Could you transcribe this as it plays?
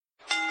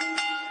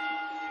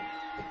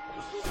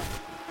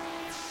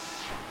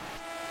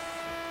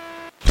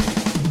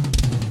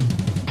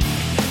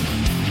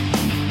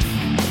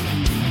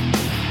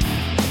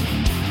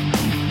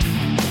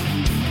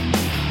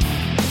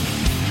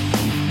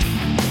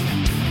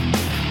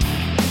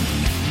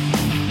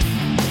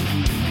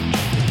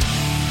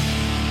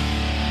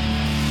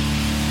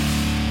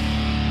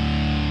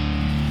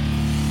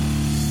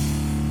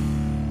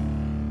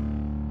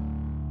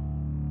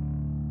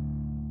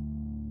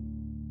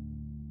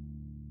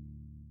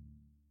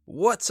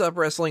What's up,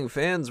 wrestling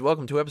fans?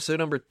 Welcome to episode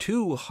number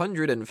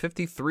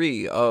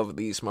 253 of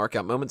the Smart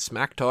Out Moment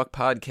Smack Talk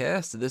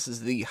podcast. This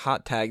is the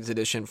Hot Tags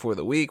edition for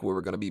the week, where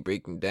we're going to be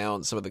breaking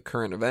down some of the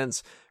current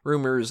events,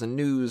 rumors, and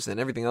news, and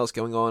everything else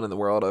going on in the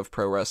world of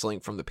pro wrestling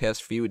from the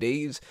past few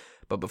days.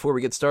 But before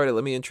we get started,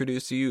 let me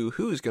introduce to you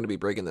who's going to be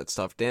breaking that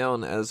stuff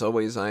down. As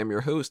always, I am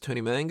your host,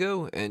 Tony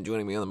Mango, and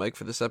joining me on the mic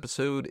for this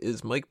episode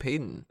is Mike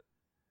Payton.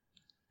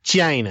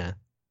 China.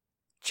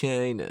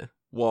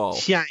 Wall.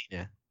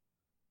 China.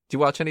 Do you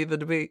watch any of the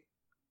debate?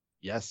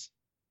 Yes.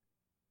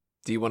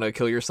 Do you want to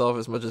kill yourself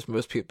as much as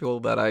most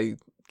people that I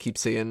keep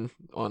seeing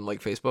on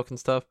like Facebook and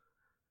stuff?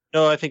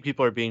 No, I think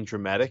people are being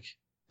dramatic.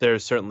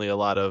 There's certainly a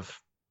lot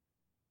of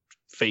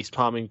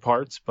face-palming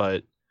parts,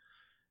 but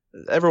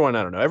everyone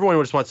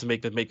just wants to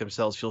make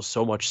themselves feel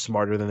so much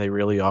smarter than they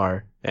really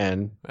are,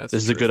 and this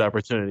is a good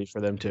opportunity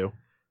for them too.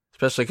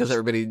 Especially because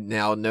everybody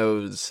now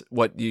knows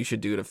what you should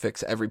do to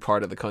fix every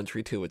part of the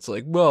country, too. It's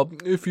like, well,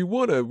 if you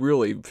want to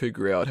really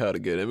figure out how to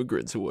get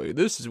immigrants away,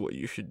 this is what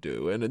you should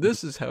do. And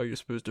this is how you're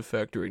supposed to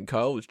factor in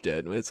college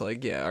debt. And it's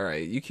like, yeah, all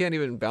right, you can't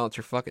even balance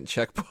your fucking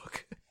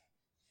checkbook.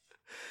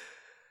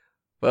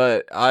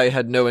 But I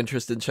had no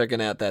interest in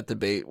checking out that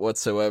debate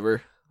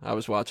whatsoever. I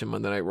was watching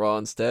Monday Night Raw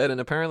instead,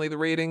 and apparently the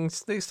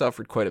ratings, they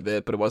suffered quite a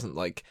bit, but it wasn't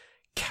like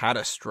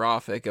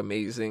catastrophic,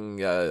 amazing,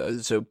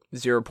 so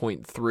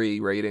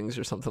 0.3 ratings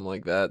or something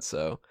like that.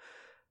 So,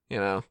 you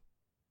know,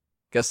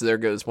 guess there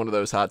goes one of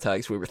those hot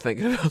tags we were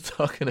thinking about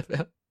talking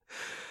about.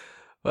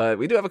 But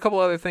we do have a couple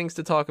other things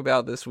to talk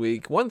about this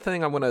week. One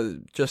thing I want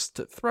to just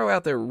throw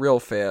out there real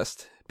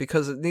fast,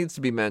 because it needs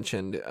to be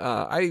mentioned.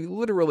 I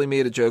literally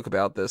made a joke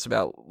about this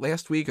about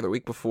last week or the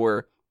week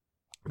before,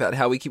 about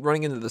how we keep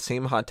running into the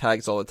same hot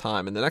tags all the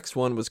time. And the next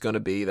one was going to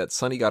be that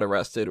Sunny got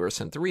arrested or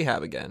sent to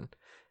rehab again.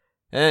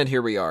 And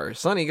here we are.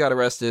 Sunny got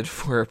arrested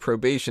for a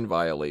probation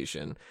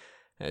violation,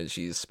 and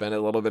she's spent a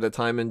little bit of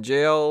time in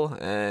jail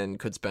and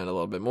could spend a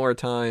little bit more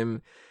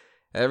time.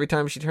 Every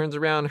time she turns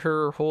around,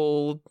 her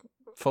whole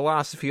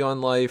philosophy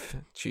on life,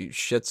 she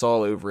shits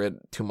all over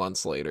it 2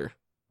 months later.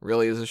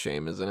 Really is a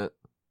shame, isn't it?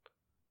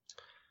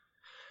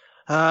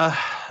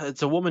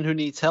 It's a woman who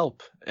needs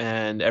help,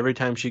 and every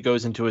time she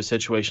goes into a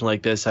situation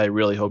like this, I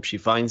really hope she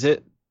finds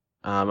it.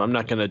 I'm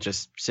not going to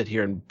just sit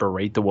here and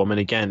berate the woman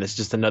again. It's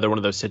just another one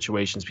of those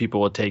situations people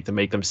will take to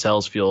make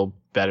themselves feel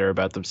better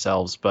about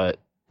themselves. But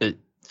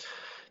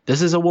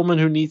this is a woman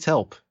who needs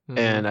help,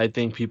 and I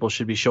think people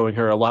should be showing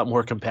her a lot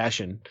more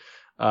compassion.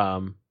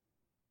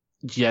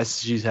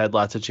 Yes, she's had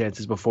lots of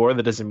chances before.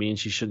 That doesn't mean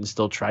she shouldn't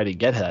still try to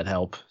get that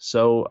help.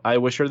 So I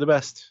wish her the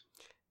best.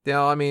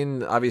 Yeah, I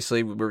mean,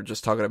 obviously, we were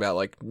just talking about,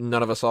 like,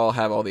 none of us all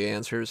have all the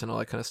answers and all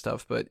that kind of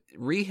stuff, but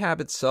rehab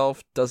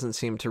itself doesn't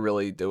seem to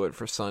really do it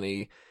for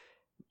Sunny.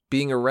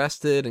 Being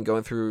arrested and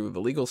going through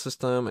the legal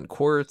system and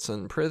courts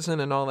and prison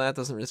and all that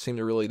doesn't seem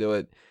to really do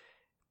it.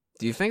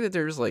 Do you think that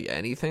there's, like,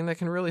 anything that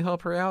can really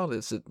help her out?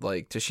 Is it,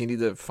 like, does she need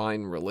to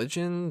find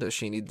religion? Does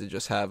she need to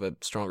just have a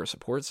stronger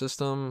support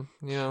system,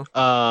 you know?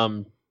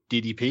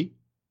 DDP?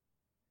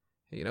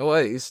 You know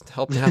what? He's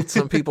helped out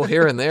some people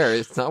here and there.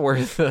 It's not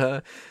worth...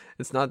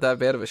 it's not that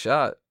bad of a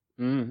shot.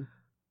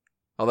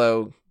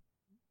 Although,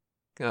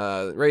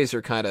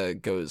 Razor kind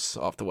of goes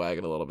off the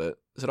wagon a little bit.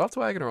 Is it off the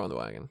wagon or on the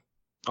wagon?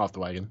 Off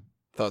the wagon.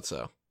 Thought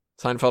so.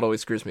 Seinfeld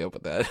always screws me up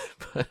with that.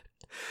 But,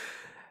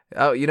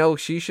 oh, you know,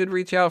 she should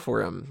reach out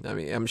for him. I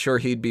mean, I'm sure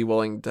he'd be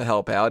willing to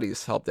help out.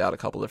 He's helped out a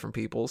couple different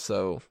people.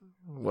 So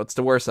what's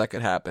the worst that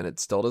could happen?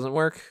 It still doesn't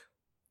work.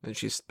 And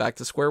she's back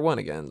to square one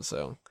again.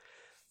 So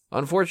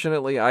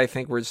unfortunately, I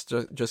think we're just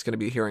going to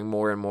be hearing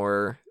more and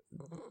more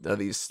of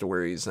these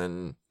stories.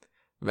 And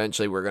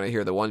eventually we're going to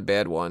hear the one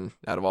bad one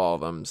out of all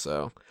of them.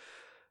 So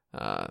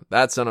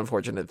that's an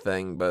unfortunate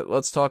thing. But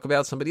let's talk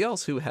about somebody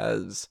else who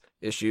has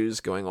issues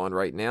going on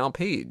right now.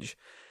 Paige.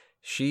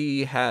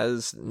 She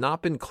has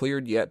not been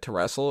cleared yet to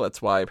wrestle.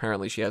 That's why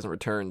apparently she hasn't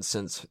returned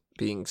since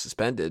being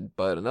suspended.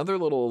 But another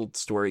little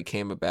story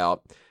came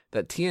about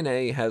that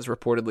TNA has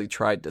reportedly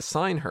tried to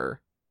sign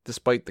her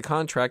despite the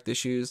contract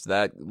issues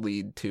that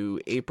lead to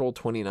April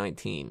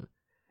 2019.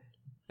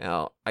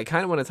 Now, I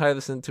kind of want to tie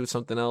this into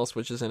something else,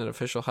 which isn't an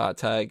official hot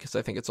tag, because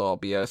I think it's all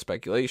BS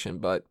speculation,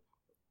 but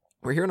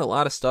we're hearing a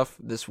lot of stuff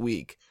this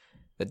week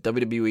that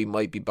WWE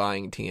might be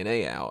buying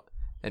TNA out,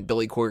 and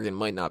Billy Corgan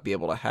might not be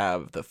able to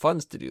have the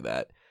funds to do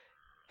that.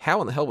 How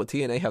in the hell would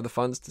TNA have the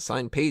funds to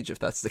sign Paige if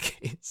that's the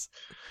case?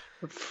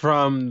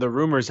 From the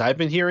rumors I've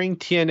been hearing,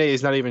 TNA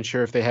is not even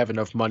sure if they have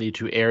enough money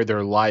to air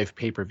their live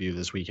pay-per-view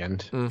this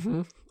weekend.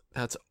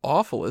 That's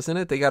awful, isn't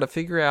it? They got to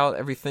figure out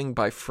everything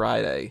by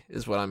Friday,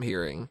 is what I'm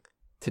hearing,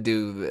 to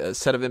do a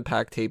set of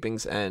Impact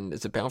tapings, and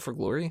is it Bound for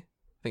Glory?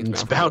 I think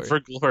it's Bound for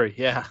Glory,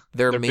 yeah.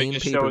 Their main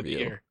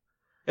pay-per-view.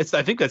 I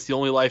think that's the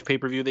only live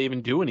pay-per-view they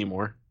even do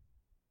anymore.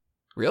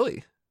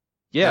 Really?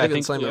 Yeah, I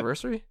think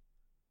Slammiversary?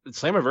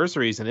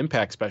 Slammiversary is an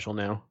Impact special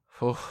now.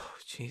 Oh,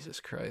 Jesus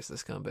Christ,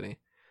 this company.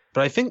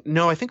 But I think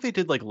they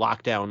did like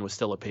Lockdown was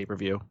still a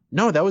pay-per-view.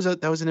 No, that was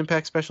an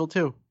Impact special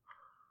too.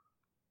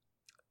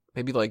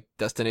 Maybe like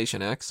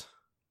Destination X?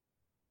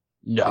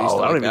 No, I don't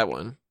like that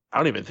one. I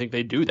don't even think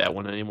they do that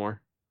one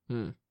anymore.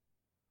 Hmm.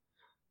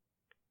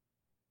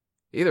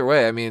 Either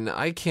way, I mean,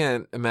 I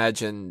can't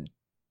imagine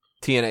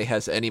TNA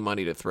has any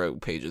money to throw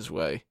Paige's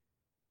way.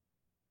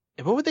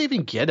 And what would they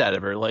even get out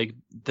of her? Like,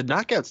 the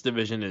Knockouts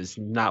division is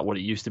not what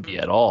it used to be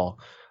at all.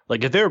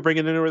 Like, if they were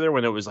bringing it over there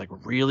when it was like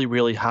really,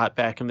 really hot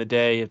back in the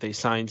day, if they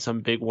signed some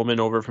big woman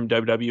over from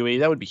WWE,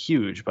 that would be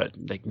huge. But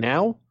like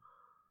now,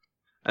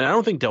 and I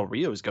don't think Del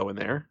Rio's going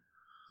there.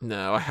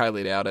 No, I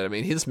highly doubt it. I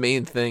mean, his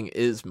main thing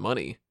is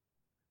money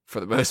for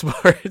the most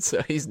part,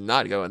 so he's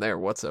not going there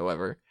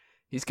whatsoever.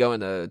 He's going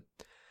to,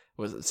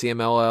 was it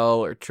CMLL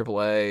or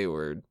AAA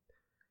or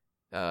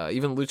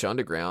even Lucha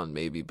Underground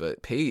maybe,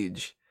 but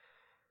Paige,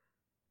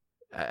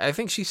 I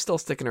think she's still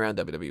sticking around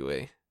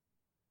WWE.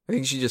 I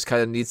think she just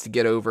kind of needs to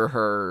get over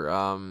her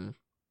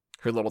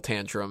her little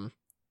tantrum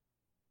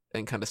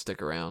and kind of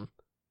stick around.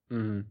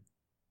 Mm-hmm.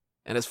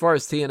 And as far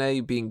as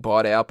TNA being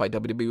bought out by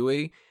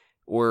WWE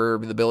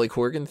or the Billy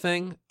Corgan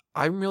thing,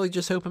 I'm really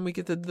just hoping we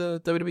get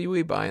the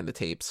WWE buying the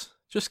tapes.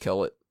 Just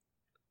kill it.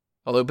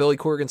 Although Billy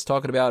Corgan's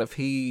talking about if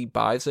he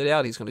buys it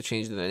out, he's going to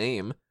change the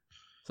name.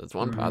 So it's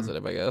one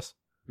positive, I guess.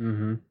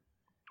 Mm-hmm.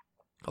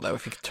 Although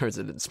if he turns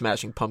it into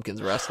Smashing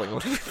Pumpkins Wrestling,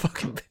 what would be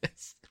fucking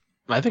pissed?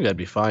 I think that'd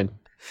be fine.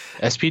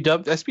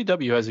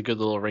 SPW has a good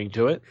little ring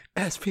to it.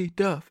 SP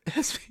Duff.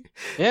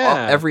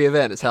 Yeah. Every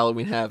event is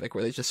Halloween Havoc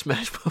where they just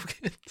smash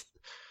pumpkins.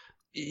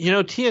 You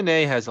know,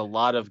 TNA has a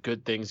lot of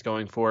good things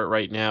going for it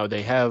right now.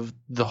 They have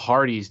the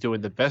Hardys doing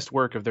the best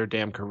work of their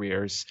damn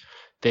careers.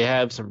 They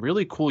have some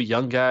really cool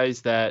young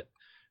guys that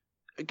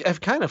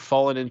have kind of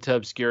fallen into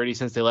obscurity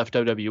since they left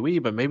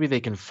WWE, but maybe they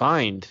can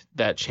find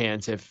that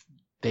chance if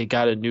they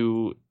got a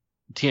new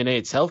TNA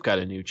itself got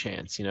a new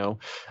chance. You know,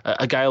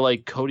 a guy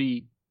like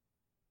Cody.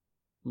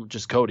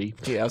 Just Cody.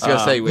 Yeah, I was going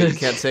to say, you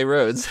can't say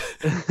Rhodes.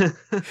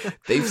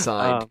 They've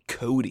signed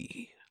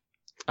Cody.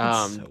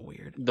 That's so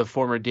weird. The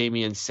former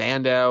Damian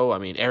Sandow. I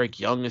mean, Eric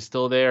Young is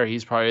still there.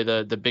 He's probably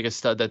the biggest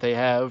stud that they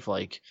have.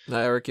 Like, no,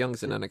 Eric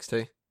Young's in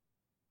NXT.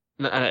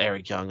 Not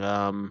Eric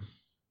Young.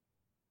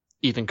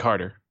 Ethan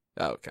Carter.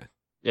 Oh, okay.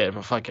 Yeah,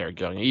 but fuck Eric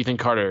Young. Ethan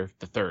Carter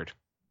the third.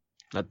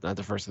 Not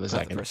the first or the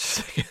second. The first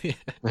or second.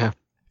 Yeah.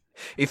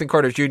 Ethan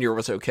Carter Jr.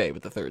 was okay,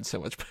 but the third's so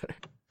much better.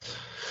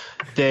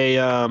 They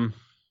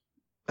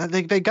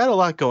got a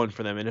lot going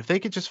for them, and if they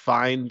could just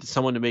find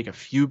someone to make a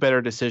few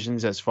better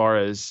decisions as far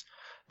as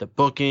the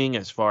booking,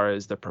 as far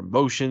as the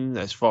promotion,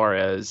 as far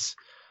as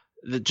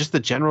just the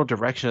general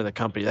direction of the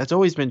company, that's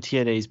always been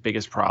TNA's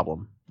biggest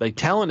problem. Like,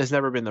 talent has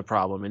never been the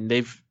problem, and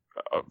they've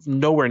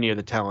nowhere near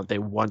the talent they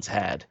once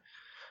had,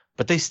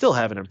 but they still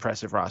have an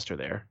impressive roster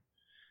there.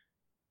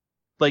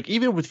 Like,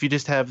 even if you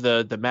just have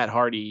the Matt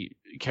Hardy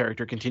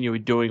character continue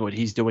doing what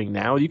he's doing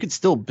now, you could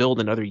still build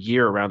another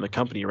year around the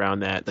company around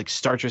that. Like,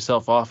 start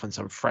yourself off in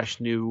some fresh,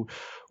 new,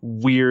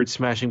 weird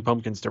Smashing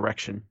Pumpkins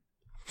direction.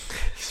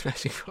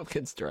 Smashing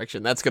Pumpkins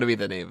direction. That's going to be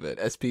the name of it.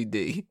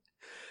 SPD.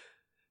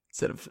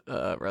 Instead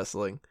of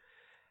wrestling.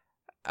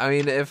 I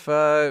mean,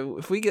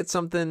 if we get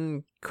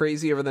something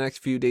crazy over the next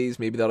few days,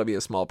 maybe that'll be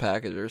a small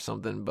package or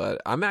something. But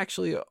I'm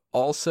actually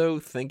also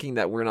thinking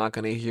that we're not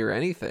going to hear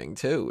anything,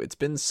 too. It's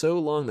been so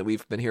long that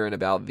we've been hearing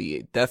about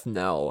the death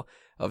knell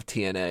of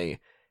TNA,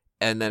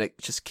 and then it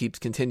just keeps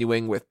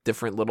continuing with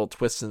different little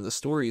twists in the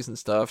stories and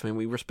stuff. I mean,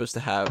 we were supposed to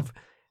have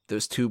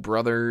those two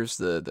brothers,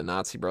 the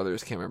Nazi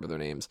brothers, can't remember their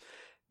names.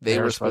 They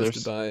were supposed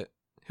to buy it.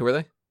 Who were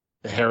they?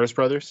 The Harris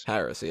brothers?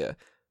 Harris, yeah.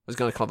 I was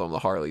going to call them the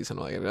Harleys, and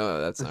I'm like,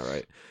 no, that's not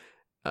right.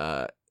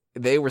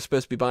 They were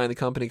supposed to be buying the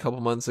company a couple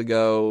months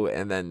ago,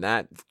 and then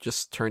that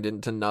just turned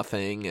into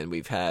nothing, and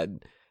we've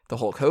had the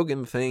Hulk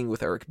Hogan thing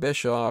with Eric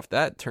Bischoff.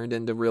 That turned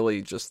into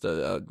really just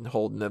a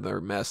whole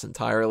nother mess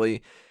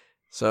entirely.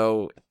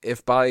 So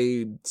if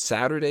by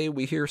Saturday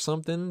we hear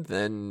something,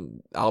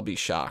 then I'll be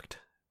shocked.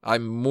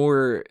 I'm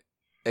more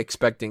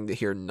expecting to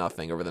hear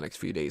nothing over the next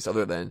few days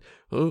other than,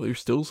 oh, there's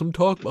still some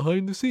talk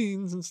behind the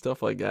scenes and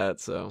stuff like that,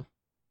 so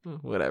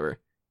whatever.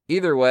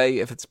 Either way,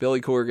 if it's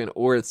Billy Corgan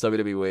or it's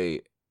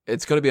WWE,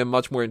 it's going to be a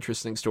much more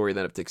interesting story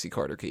than if Dixie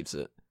Carter keeps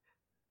it.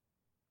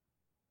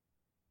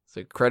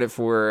 So credit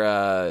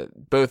for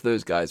both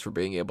those guys for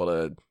being able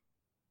to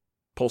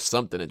pull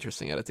something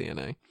interesting out of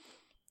TNA.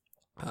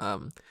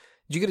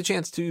 Did you get a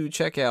chance to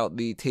check out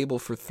the Table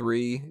for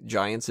Three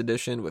Giants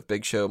edition with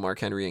Big Show, Mark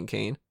Henry, and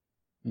Kane?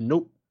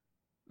 Nope.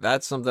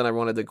 That's something I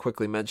wanted to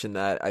quickly mention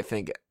that I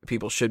think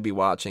people should be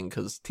watching,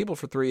 because Table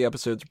for Three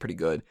episodes are pretty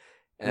good.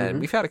 And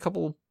we've had a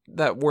couple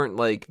that weren't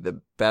like the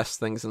best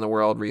things in the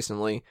world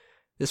recently.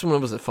 This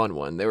one was a fun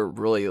one. They were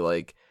really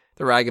like,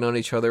 they're ragging on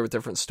each other with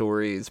different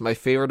stories. My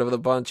favorite of the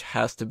bunch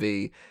has to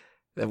be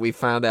that we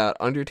found out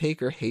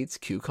Undertaker hates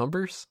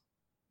cucumbers.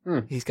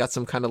 He's got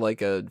some kind of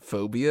like a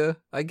phobia,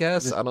 I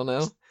guess. I don't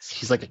know.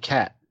 He's like a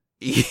cat.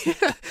 Yeah.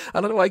 I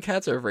don't know why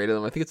cats are afraid of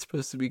them. I think it's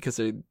supposed to be because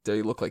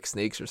they look like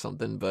snakes or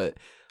something. But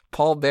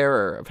Paul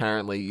Bearer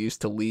apparently used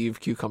to leave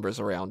cucumbers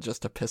around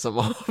just to piss him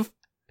off.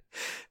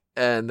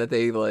 And that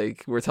they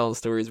like were telling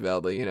stories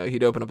about, like, you know,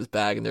 he'd open up his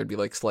bag and there'd be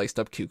like sliced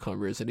up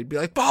cucumbers and he'd be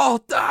like,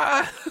 Paul,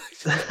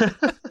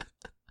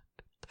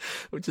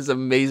 which is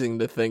amazing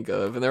to think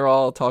of. And they're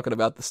all talking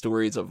about the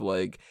stories of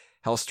like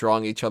how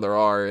strong each other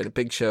are. And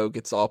Big Show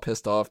gets all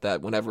pissed off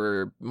that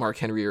whenever Mark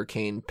Henry or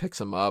Kane picks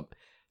him up,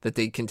 that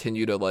they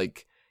continue to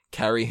like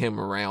carry him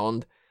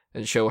around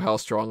and show how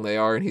strong they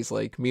are. And he's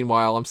like,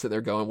 meanwhile, I'm sitting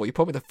there going, well, you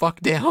put me the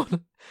fuck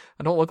down.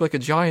 I don't look like a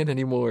giant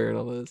anymore and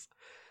all this.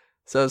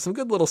 So some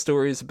good little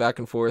stories back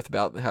and forth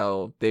about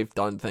how they've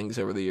done things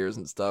over the years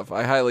and stuff.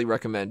 I highly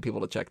recommend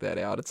people to check that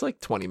out. It's like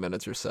 20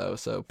 minutes or so.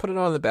 So put it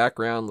on in the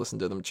background, listen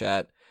to them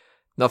chat.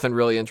 Nothing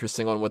really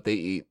interesting on what they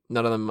eat.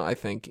 None of them, I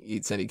think,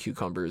 eats any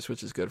cucumbers,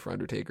 which is good for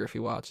Undertaker if he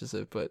watches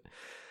it. But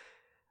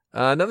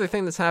another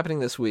thing that's happening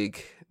this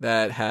week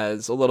that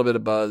has a little bit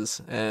of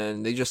buzz,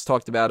 and they just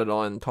talked about it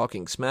on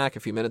Talking Smack a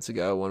few minutes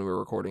ago when we were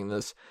recording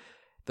this,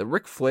 the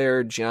Ric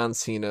Flair John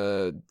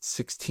Cena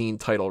 16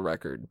 title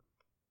record.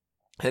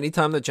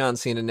 Anytime that John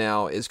Cena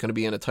now is going to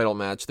be in a title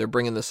match, they're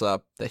bringing this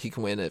up, that he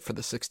can win it for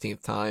the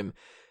 16th time.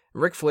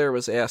 Ric Flair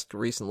was asked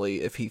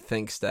recently if he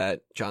thinks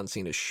that John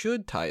Cena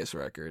should tie his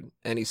record,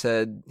 and he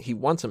said he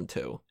wants him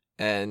to.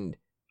 And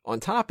on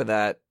top of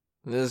that,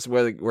 and this is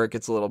where it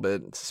gets a little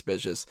bit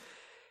suspicious,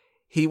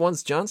 he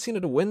wants John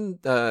Cena to win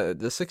the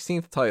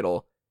 16th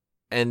title,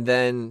 and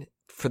then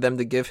for them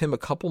to give him a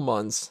couple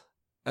months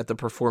at the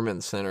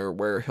Performance Center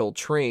where he'll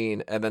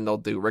train, and then they'll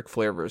do Ric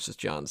Flair versus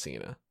John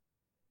Cena.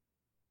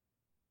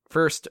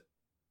 First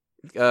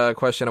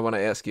question I want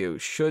to ask you,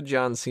 should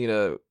John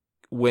Cena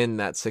win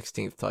that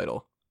 16th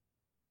title?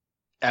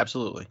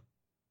 Absolutely.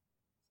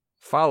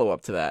 Follow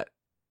up to that,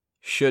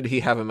 should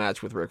he have a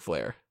match with Ric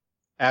Flair?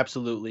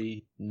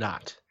 Absolutely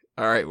not.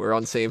 All right, we're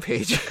on the same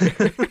page.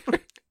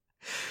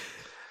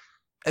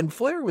 And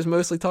Flair was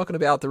mostly talking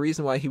about the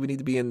reason why he would need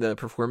to be in the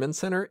Performance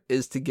Center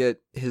is to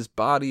get his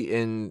body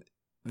in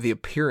the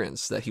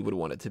appearance that he would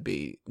want it to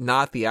be,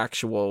 not the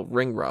actual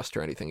ring rust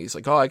or anything. He's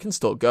like, oh, I can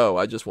still go.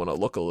 I just want to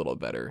look a little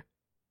better.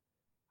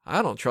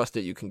 I don't trust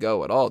that you can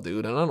go at all,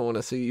 dude. And I don't want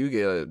to see you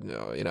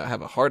get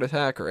have a heart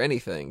attack or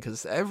anything.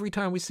 Because every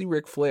time we see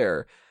Ric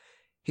Flair,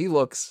 he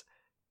looks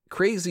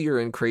crazier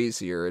and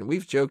crazier. And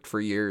we've joked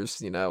for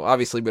years,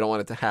 obviously we don't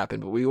want it to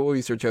happen, but we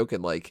always are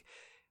joking like,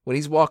 when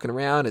he's walking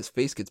around, his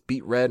face gets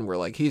beat red, and we're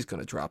like, he's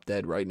going to drop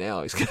dead right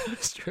now. He's going to have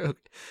a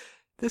stroke.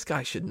 This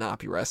guy should not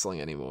be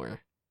wrestling anymore.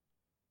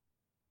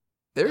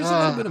 There's a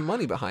little bit of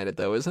money behind it,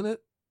 though, isn't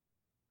it?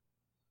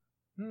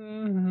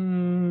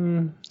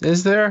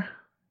 Is there?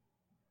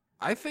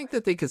 I think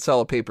that they could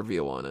sell a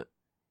pay-per-view on it.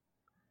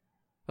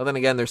 Well, then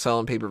again, they're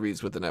selling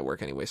pay-per-views with the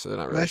network anyway, so they're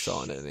not really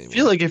selling it anymore. I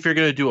feel like if you're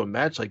going to do a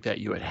match like that,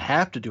 you would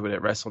have to do it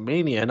at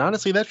WrestleMania. And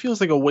honestly, that feels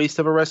like a waste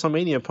of a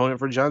WrestleMania opponent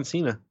for John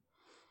Cena.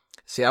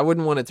 See, I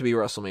wouldn't want it to be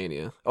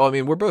WrestleMania. Oh, I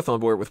mean, we're both on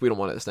board with we don't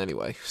want this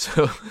anyway.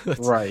 So,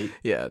 right.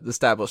 Yeah,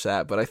 establish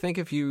that. But I think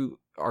if you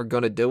are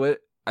going to do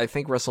it, I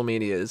think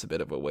WrestleMania is a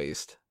bit of a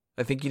waste.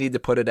 I think you need to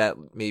put it at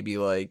maybe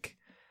a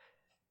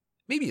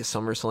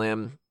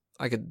SummerSlam.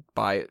 I could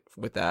buy it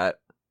with that.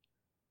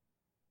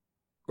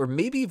 Or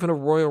maybe even a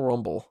Royal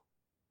Rumble.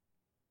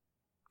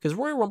 Because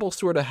Royal Rumble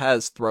sort of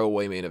has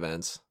throwaway main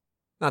events.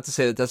 Not to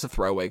say that that's a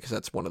throwaway, because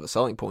that's one of the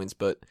selling points,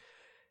 but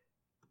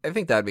I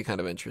think that'd be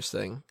kind of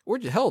interesting. Or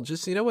hell,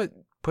 just,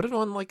 put it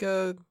on like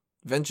a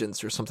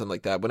Vengeance or something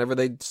like that. Whenever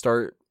they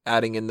start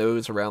adding in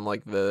those around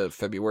like the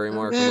February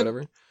mark or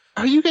whatever.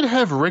 Are you going to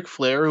have Ric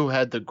Flair, who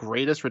had the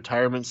greatest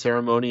retirement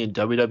ceremony in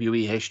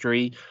WWE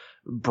history,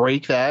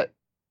 break that?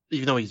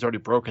 Even though he's already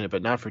broken it,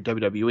 but not for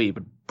WWE,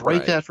 but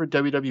break that for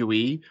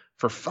WWE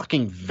for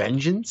fucking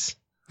Vengeance?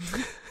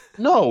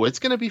 No, it's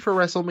going to be for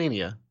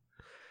WrestleMania.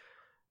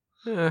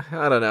 I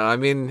don't know. I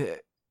mean,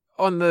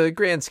 on the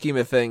grand scheme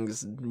of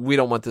things, we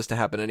don't want this to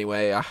happen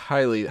anyway. I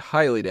highly,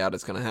 highly doubt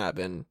it's going to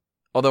happen.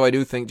 Although I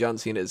do think John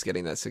Cena is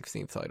getting that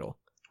 16th title.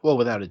 Well,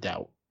 without a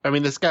doubt. I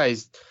mean, this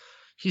guy's...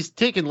 He's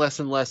taken less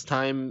and less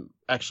time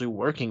actually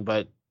working,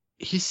 but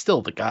he's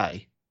still the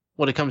guy.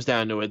 When it comes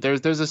down to it,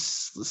 there's a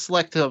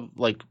selective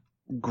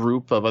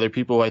group of other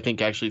people who I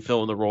think actually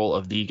fill in the role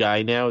of the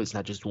guy now. It's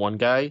not just one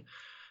guy.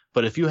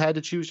 But if you had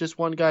to choose just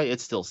one guy,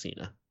 it's still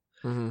Cena.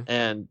 Mm-hmm.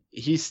 And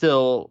he's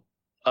still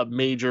a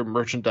major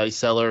merchandise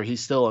seller. He's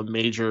still a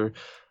major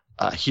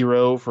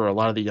hero for a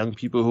lot of the young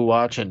people who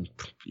watch, and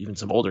even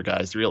some older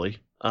guys, really.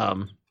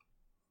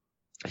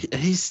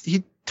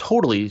 He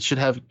totally should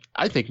have,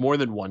 I think, more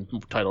than one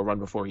title run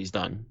before he's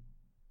done.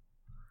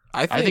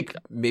 I think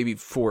maybe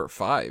 4 or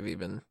 5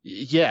 even.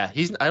 Yeah,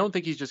 I don't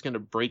think he's just going to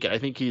break it. I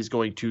think he's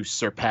going to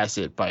surpass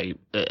it by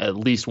at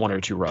least 1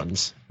 or 2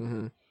 runs.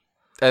 Mm-hmm.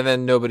 And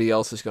then nobody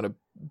else is going to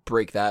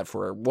break that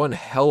for one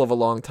hell of a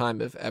long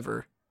time, if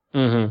ever.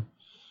 Mm-hmm.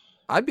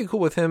 I'd be cool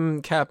with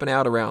him capping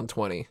out around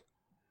 20.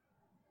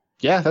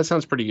 Yeah, that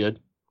sounds pretty good.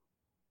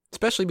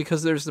 Especially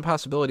because there's the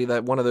possibility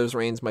that one of those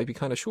reigns might be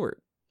kind of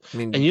short. I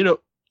mean, and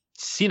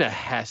Cena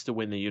has to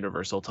win the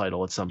Universal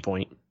title at some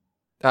point.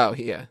 Oh,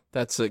 yeah.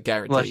 That's a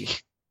guarantee.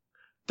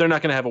 They're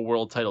not going to have a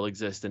world title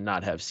exist and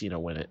not have Cena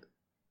win it.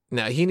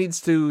 No, he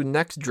needs to,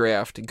 next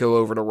draft, go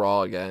over to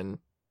Raw again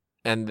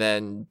and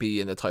then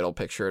be in the title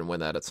picture and win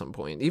that at some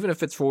point. Even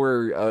if it's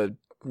for a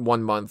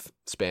 1-month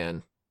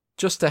span.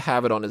 Just to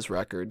have it on his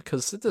record.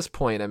 Because at this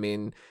point, I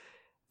mean,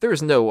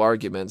 there's no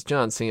arguments.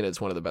 John Cena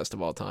is one of the best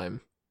of all time.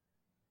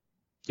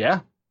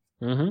 Yeah.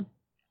 Mm-hmm.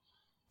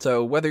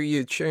 So whether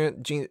you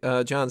chant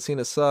John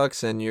Cena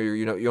sucks and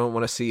you don't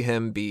want to see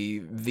him be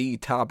the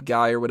top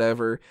guy or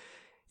whatever,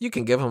 you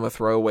can give him a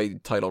throwaway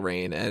title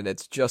reign, and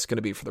it's just going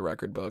to be for the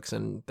record books,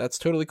 and that's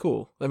totally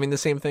cool. I mean, the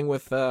same thing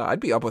with I'd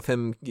be up with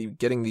him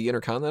getting the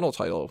Intercontinental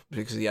title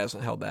because he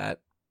hasn't held that.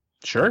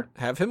 Sure.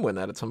 Have him win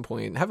that at some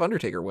point. Have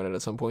Undertaker win it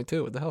at some point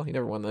too. What the hell? He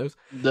never won those.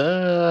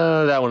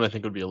 That one I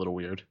think would be a little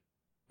weird.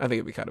 I think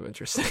it'd be kind of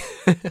interesting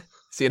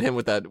seeing him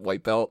with that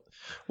white belt.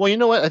 Well, you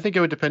know what? I think it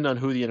would depend on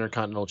who the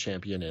Intercontinental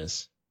Champion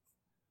is.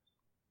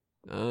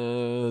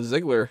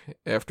 Ziggler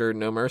after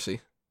No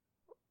Mercy.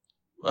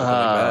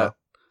 Well,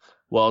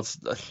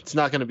 it's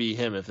not going to be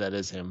him if that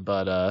is him,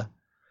 but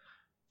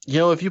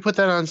if you put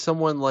that on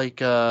someone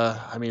like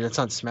I mean, it's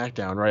on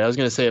SmackDown, right? I was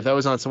going to say if that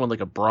was on someone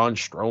like a Braun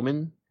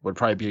Strowman, would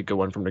probably be a good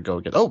one for him to go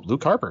get. Oh,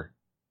 Luke Harper.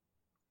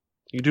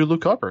 You could do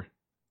Luke Harper.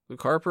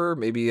 Luke Harper,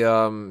 maybe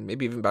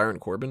even Baron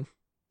Corbin.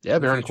 Yeah,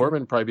 Baron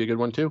Corbin probably be a good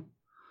one too.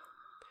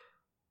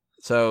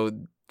 So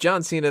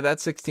John Cena, that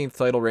 16th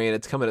title reign,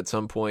 it's coming at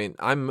some point.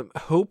 I'm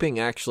hoping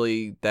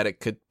actually that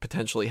it could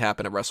potentially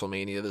happen at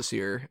WrestleMania this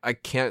year. I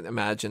can't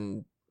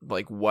imagine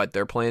like what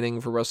they're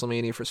planning for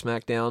WrestleMania for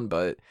SmackDown,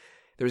 but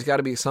there's got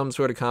to be some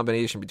sort of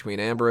combination between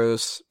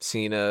Ambrose,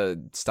 Cena,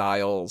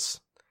 Styles,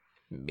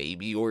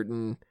 maybe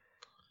Orton.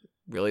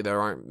 Really,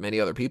 there aren't many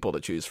other people to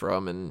choose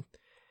from, and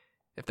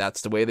if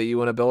that's the way that you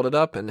want to build it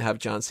up and have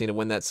John Cena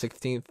win that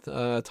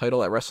 16th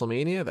title at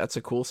WrestleMania, that's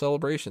a cool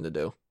celebration to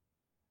do.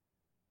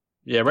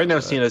 Yeah, right now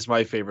Cena's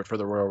my favorite for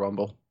the Royal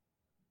Rumble.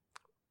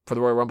 For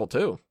the Royal Rumble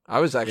too. I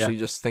was actually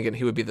just thinking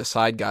he would be the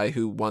side guy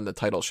who won the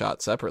title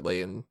shot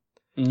separately. And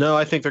no,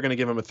 I think they're going to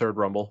give him a third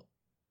Rumble.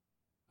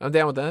 I'm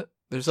down with that.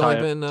 There's only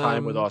been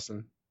time with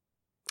Austin.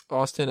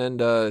 Austin and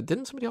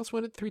didn't somebody else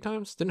win it 3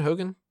 times? Didn't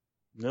Hogan?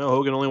 No,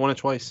 Hogan only won it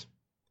twice.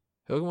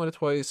 Hogan won it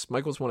twice.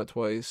 Michaels won it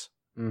twice.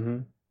 Mm-hmm.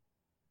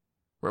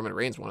 Roman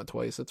Reigns won it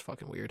twice. That's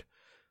fucking weird.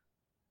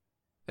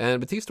 And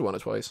Batista won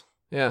it twice.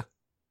 Yeah.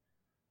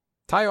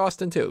 Tie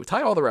Austin too.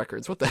 Tie all the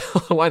records. What the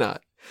hell? Why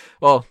not?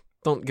 Well,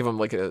 don't give him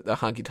like a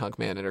honky tonk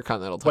man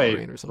Intercontinental title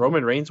reign or something.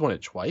 Roman Reigns won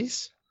it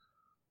twice?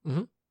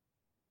 Mm-hmm.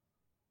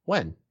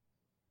 When? I'm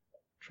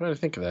trying to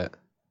think of that.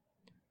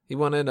 He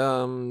won it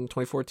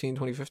 2014,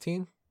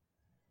 2015.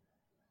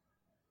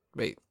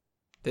 Wait,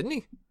 didn't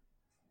he?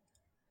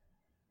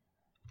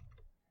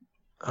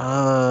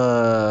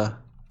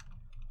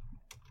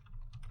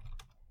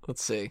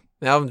 Let's see.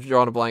 Now I'm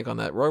drawing a blank on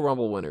that. Royal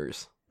Rumble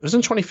winners.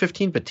 Wasn't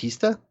 2015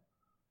 Batista?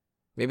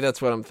 Maybe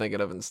that's what I'm thinking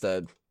of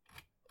instead.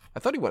 I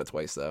thought he won it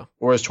twice, though.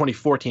 Or was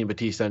 2014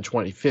 Batista and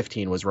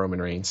 2015 was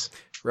Roman Reigns?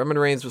 Roman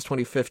Reigns was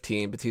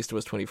 2015, Batista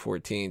was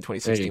 2014,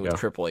 2016 was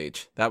Triple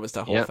H. That was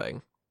the whole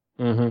thing.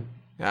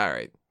 Mm-hmm. All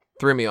right.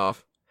 Threw me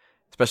off.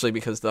 Especially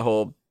because the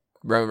whole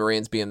Roman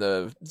Reigns being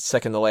the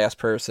second to last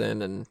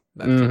person and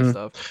that kind of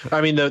stuff.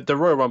 I mean, the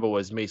Royal Rumble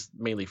was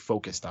mainly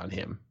focused on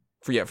him.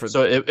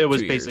 So it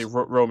was basically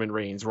Roman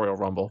Reigns Royal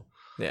Rumble.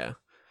 Yeah.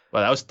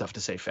 Well, that was tough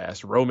to say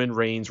fast. Roman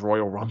Reigns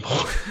Royal Rumble.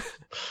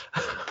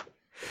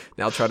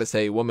 Now try to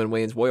say Woman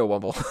Reigns Royal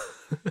Rumble.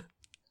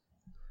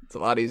 It's a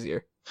lot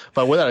easier.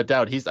 But without a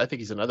doubt, I think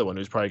he's another one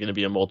who's probably going to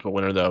be a multiple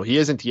winner, though. He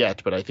isn't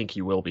yet, but I think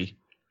he will be.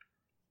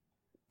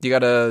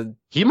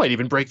 He might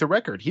even break the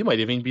record. He might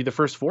even be the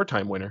first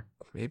 4-time winner.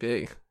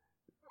 Maybe.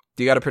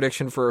 Do you got a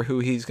prediction for who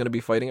he's going to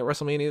be fighting at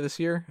WrestleMania this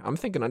year? I'm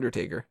thinking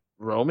Undertaker.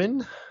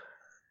 Roman?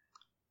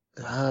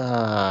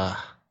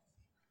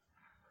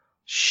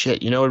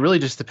 Shit. It really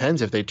just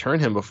depends if they turn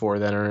him before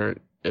then or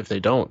if they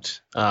don't.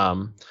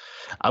 I'm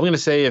going to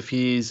say if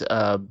he's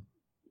a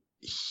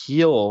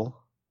heel,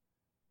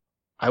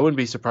 I wouldn't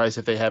be surprised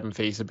if they have him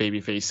face a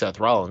babyface Seth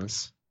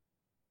Rollins.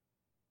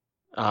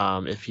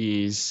 If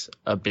he's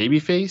a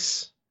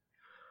babyface,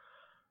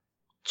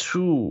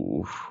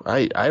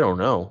 I don't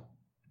know.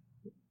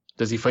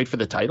 Does he fight for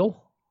the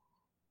title?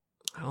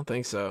 I don't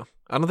think so.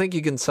 I don't think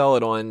you can sell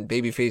it on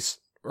babyface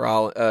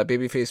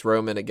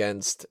Roman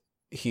against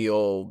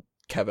heel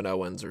Kevin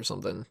Owens or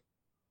something.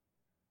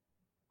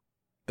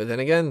 But then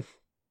again,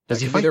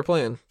 does he fight their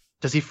plan?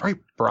 Does he fight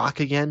Brock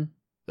again?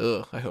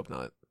 Ugh, I hope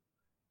not.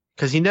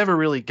 Because he never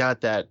really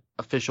got that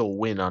official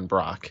win on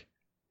Brock.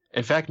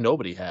 In fact,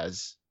 nobody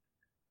has.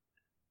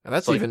 And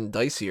that's even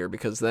dicier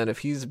because then if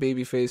he's a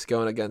babyface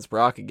going against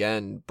Brock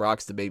again,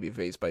 Brock's the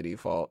babyface by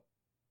default.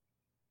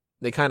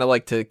 They kind of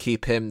like to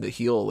keep him the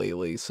heel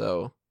lately,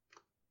 so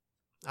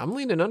I'm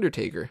leaning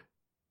Undertaker.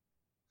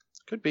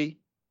 Could be.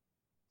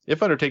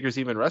 If Undertaker's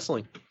even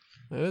wrestling.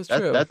 That is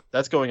true.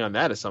 That's going on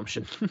that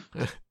assumption.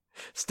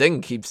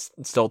 Sting keeps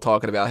still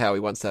talking about how he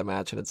wants that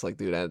match, and it's like,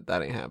 dude,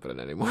 that ain't happening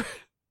anymore.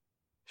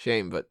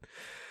 Shame, but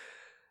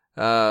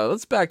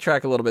let's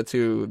backtrack a little bit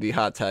to the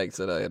hot tags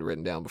that I had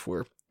written down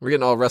before. We're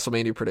getting all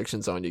WrestleMania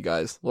predictions on you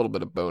guys. A little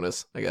bit of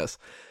bonus, I guess.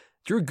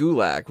 Drew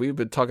Gulak, we've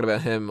been talking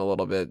about him a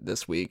little bit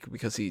this week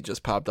because he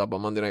just popped up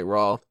on Monday Night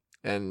Raw,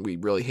 and we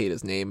really hate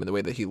his name and the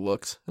way that he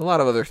looks, and a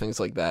lot of other things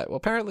like that. Well,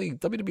 apparently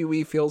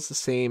WWE feels the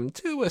same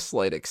to a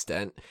slight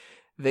extent.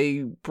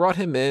 They brought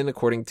him in,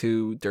 according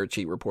to dirt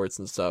sheet reports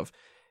and stuff,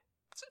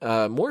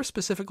 more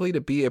specifically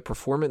to be a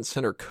performance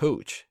center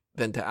coach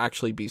than to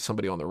actually be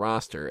somebody on the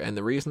roster. And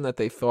the reason that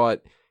they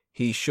thought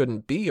he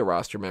shouldn't be a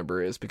roster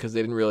member is because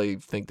they didn't really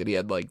think that he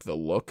had like the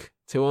look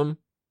to him.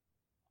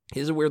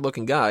 He's a weird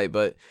looking guy,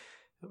 but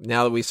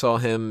now that we saw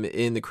him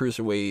in the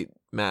Cruiserweight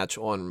match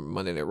on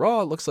Monday Night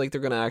Raw, it looks like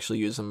they're going to actually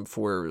use him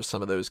for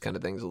some of those kind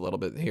of things a little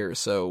bit here.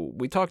 So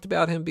we talked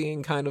about him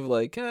being kind of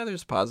like,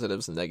 there's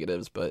positives and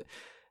negatives, but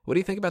what do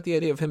you think about the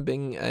idea of him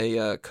being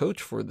a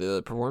coach for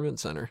the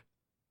Performance Center?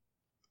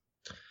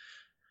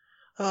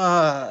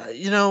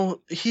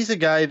 He's a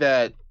guy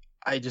that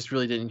I just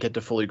really didn't get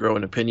to fully grow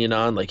an opinion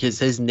on. Like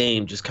his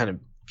name just kind of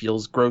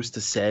feels gross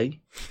to say.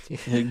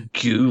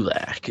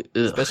 Gulak. Ugh.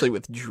 Especially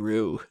with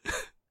Drew.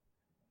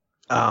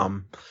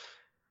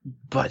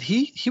 But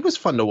he was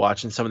fun to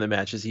watch in some of the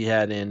matches he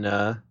had in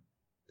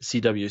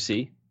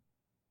CWC.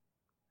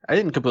 I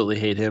didn't completely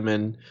hate him,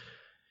 and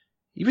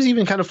he was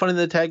even kind of fun in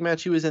the tag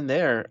match he was in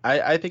there.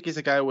 I think he's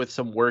a guy with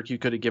some work. You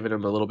could have given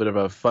him a little bit of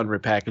a fun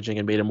repackaging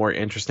and made him more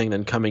interesting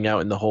than coming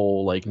out in the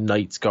whole like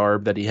Knights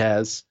garb that he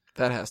has.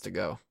 That has to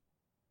go.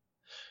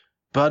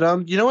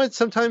 But you know what?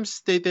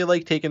 Sometimes they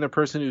like taking a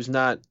person who's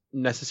not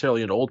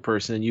necessarily an old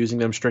person and using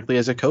them strictly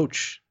as a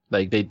coach.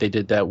 Like they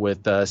did that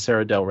with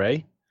Sarah Del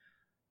Rey.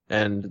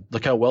 And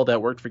look how well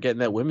that worked for getting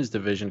that women's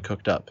division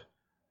cooked up.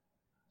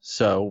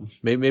 So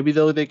maybe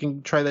they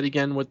can try that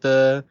again with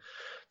the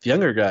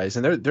younger guys.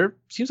 And they're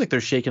seems like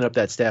they're shaking up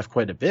that staff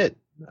quite a bit.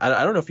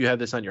 I don't know if you have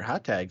this on your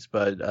hot tags,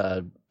 but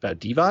about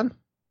Devon.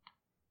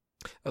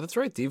 Oh, that's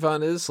right.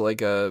 Devon is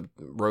like a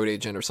road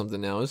agent or something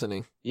now, isn't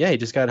he? Yeah, he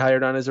just got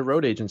hired on as a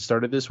road agent,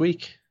 started this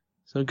week.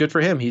 So good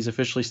for him. He's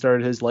officially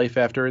started his life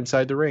after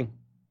Inside the Ring.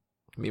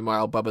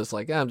 Meanwhile, Bubba's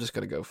like, I'm just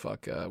going to go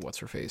fuck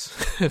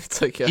what's-her-face.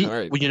 It's like, yeah, all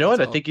right. Well, you know what?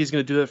 I think he's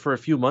going to do that for a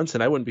few months,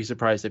 and I wouldn't be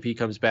surprised if he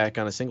comes back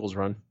on a singles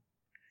run.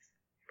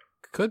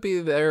 Could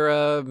be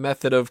their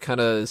method of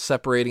kind of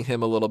separating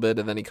him a little bit,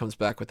 and then he comes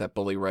back with that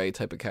Bully Ray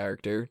type of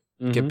character.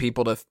 Mm-hmm. Get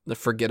people to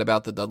forget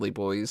about the Dudley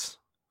Boys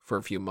for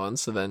a few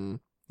months, and then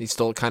he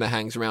still kind of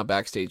hangs around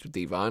backstage with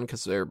Devon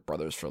because they're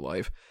brothers for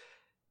life.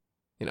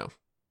 You know,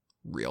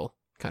 real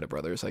kind of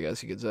brothers, I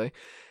guess you could say.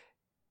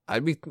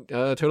 I'd be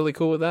totally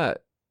cool with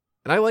that.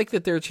 And I like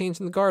that they're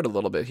changing the guard a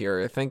little bit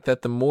here. I think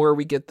that the more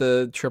we get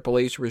the Triple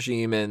H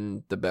regime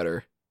in, the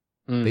better.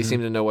 Mm-hmm. They seem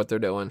to know what they're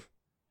doing.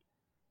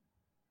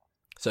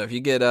 So if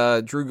you get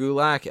Drew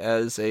Gulak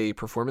as a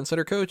Performance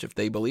Center coach, if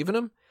they believe in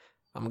him,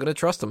 I'm going to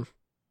trust him.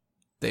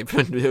 They've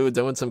been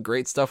doing some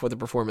great stuff with the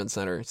Performance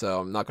Center, so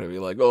I'm not going to be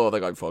like, oh,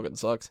 that guy fucking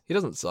sucks. He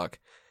doesn't suck.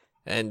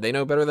 And they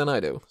know better than I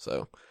do.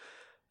 So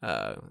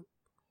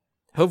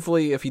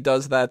hopefully if he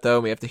does that, though,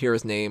 we have to hear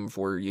his name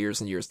for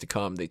years and years to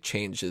come. They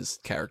change his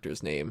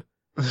character's name.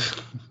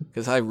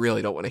 Because I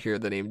really don't want to hear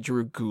the name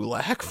Drew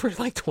Gulak for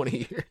like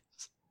 20 years.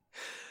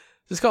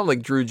 Just call him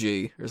like Drew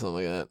G or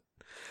something like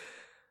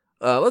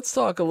that. Let's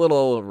talk a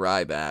little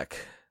Ryback.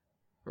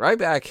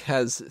 Ryback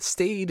has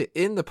stayed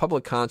in the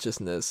public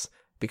consciousness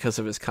because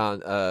of his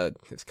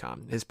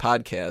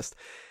podcast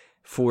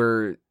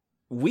for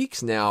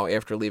weeks now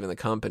after leaving the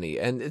company,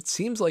 and it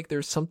seems like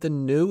there's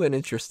something new and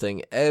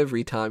interesting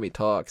every time he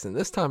talks. And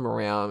this time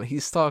around,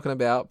 he's talking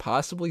about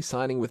possibly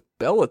signing with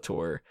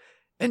Bellator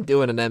and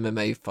doing an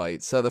MMA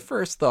fight. So the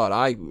first thought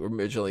I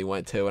originally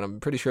went to, and I'm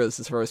pretty sure this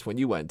is the first one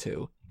you went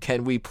to,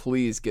 can we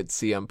please get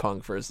CM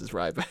Punk versus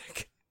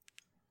Ryback?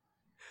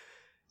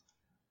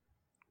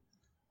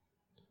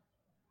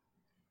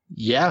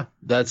 Yeah,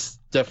 that's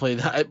definitely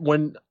that.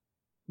 When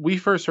we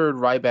first heard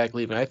Ryback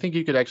leaving, I think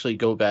you could actually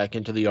go back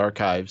into the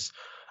archives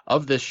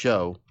of this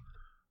show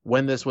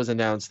when this was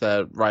announced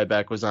that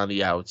Ryback was on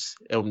the outs,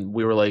 and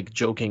we were like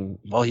joking,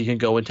 well, he can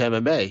go into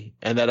MMA,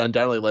 and that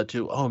undoubtedly led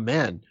to, oh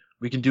man,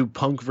 we can do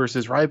Punk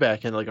versus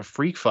Ryback in like a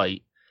freak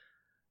fight.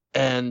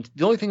 And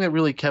the only thing that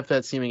really kept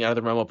that seeming out of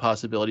the realm of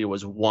possibility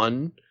was,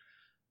 one,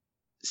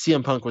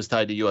 CM Punk was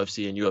tied to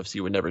UFC, and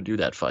UFC would never do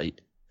that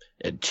fight.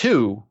 And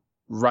two,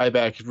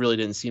 Ryback really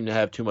didn't seem to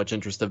have too much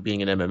interest of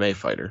being an MMA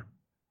fighter.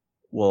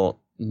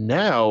 Well,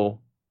 now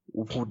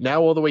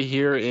all the way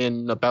here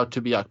in about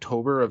to be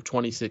October of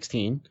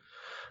 2016,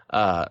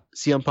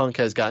 CM Punk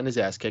has gotten his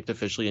ass kicked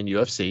officially in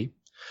UFC.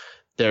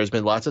 There's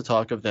been lots of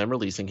talk of them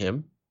releasing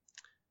him.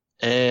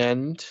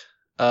 And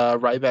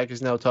Ryback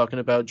is now talking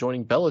about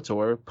joining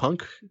Bellator.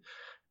 Punk,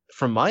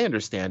 from my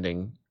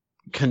understanding,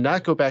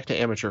 cannot go back to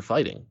amateur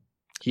fighting.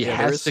 He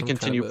has to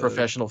continue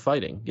professional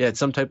fighting. Yeah, it's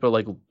some type of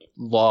like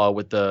law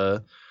with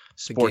the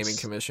sports gaming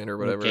commission or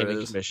whatever it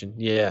is. Commission.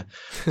 Yeah.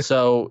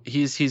 So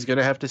he's going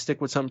to have to stick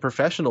with something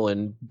professional,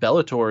 and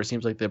Bellator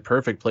seems like the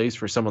perfect place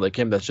for someone like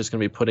him that's just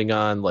going to be putting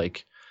on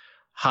like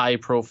high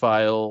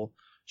profile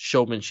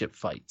showmanship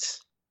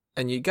fights.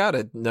 And you got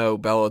to know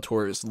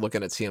Bellator is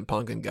looking at CM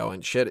Punk and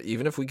going, shit,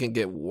 even if we can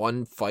get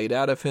one fight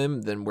out of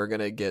him, then we're going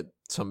to get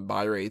some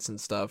buy rates and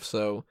stuff.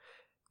 So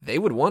they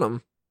would want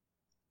him.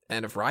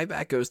 And if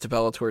Ryback goes to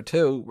Bellator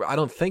too, I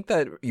don't think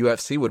that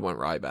UFC would want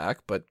Ryback,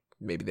 but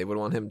maybe they would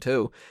want him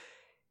too.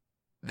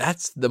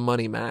 That's the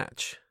money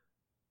match.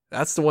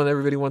 That's the one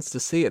everybody wants to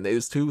see. And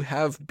those two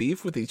have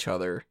beef with each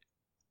other.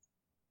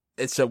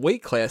 it's a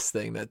weight class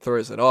thing that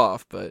throws it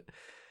off, but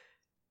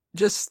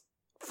just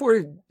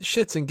for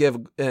shits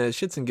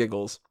and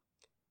giggles,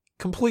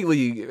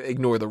 completely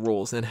ignore the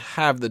rules and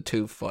have the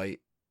two fight.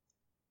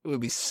 It would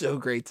be so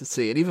great to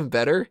see. And even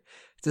better,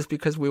 just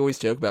because we always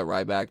joke about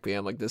Ryback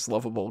being like this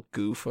lovable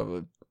goof of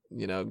a,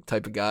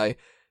 type of guy. It'd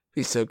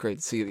be so great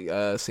to see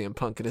CM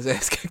Punk get his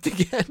ass kicked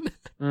again.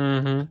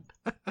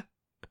 Mm-hmm.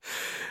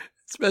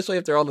 Especially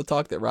after all the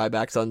talk that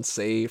Ryback's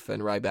unsafe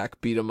and Ryback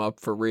beat him up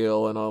for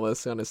real and all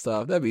this kind of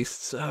stuff. That'd be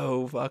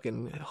so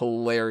fucking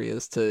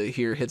hilarious to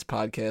hear his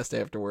podcast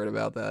afterward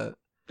about that.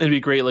 It'd be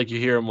great, like you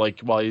hear him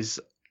like while he's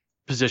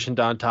positioned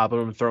on top of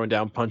him throwing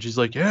down punches,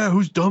 like, yeah,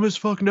 who's dumb as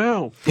fuck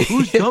now?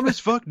 Who's dumb as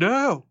fuck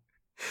now?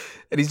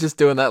 And he's just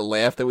doing that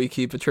laugh that we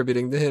keep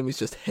attributing to him. He's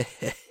just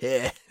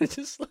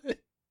just like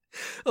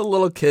a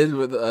little kid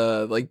with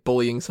like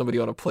bullying somebody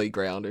on a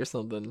playground or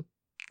something.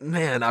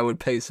 Man, I would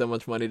pay so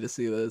much money to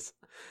see this.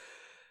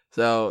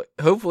 So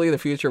hopefully in the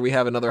future we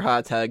have another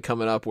hot tag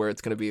coming up where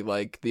it's going to be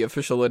like the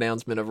official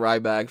announcement of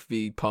Ryback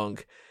v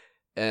Punk.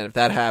 And if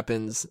that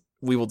happens,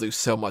 we will do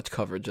so much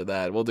coverage of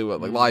that. We'll do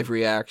like live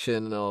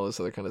reaction and all this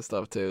other kind of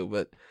stuff too.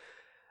 But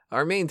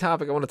our main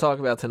topic I want to talk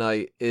about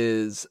tonight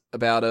is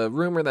about a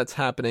rumor that's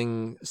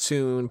happening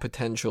soon,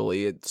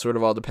 potentially. It sort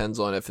of all depends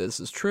on if this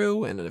is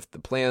true and if the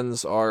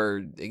plans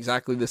are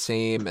exactly the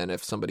same and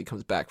if somebody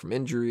comes back from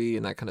injury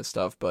and that kind of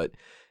stuff. But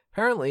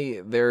apparently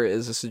there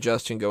is a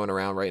suggestion going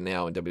around right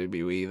now in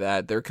WWE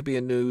that there could be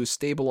a new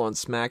stable on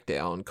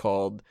SmackDown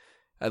called,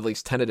 at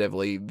least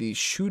tentatively, the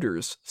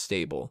Shooters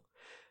Stable,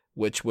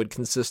 which would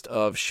consist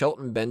of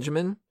Shelton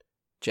Benjamin,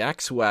 Jack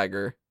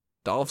Swagger,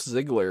 Dolph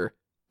Ziggler,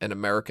 and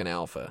American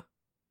Alpha.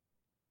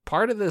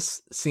 Part of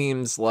this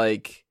seems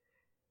like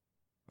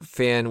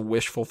fan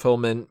wish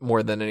fulfillment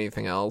more than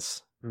anything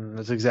else.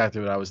 That's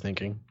exactly what I was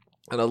thinking.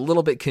 And a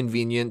little bit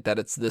convenient that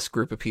it's this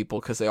group of people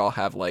because they all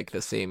have like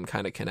the same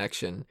kind of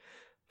connection.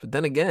 But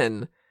then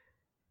again,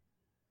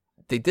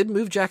 they did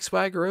move Jack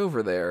Swagger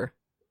over there.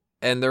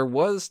 And there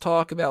was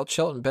talk about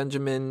Shelton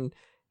Benjamin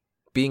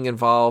being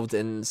involved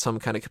in some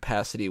kind of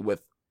capacity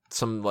with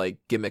some like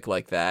gimmick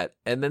like that.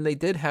 And then they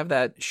did have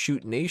that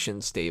Shoot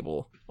Nation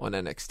stable on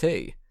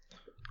NXT.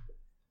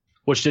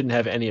 Which didn't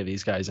have any of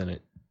these guys in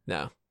it.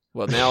 No.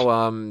 Well,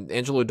 now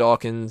Angelo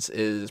Dawkins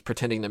is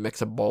pretending to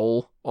mix a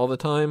bowl all the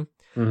time.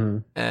 Mm-hmm.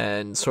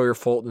 And Sawyer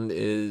Fulton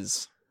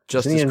is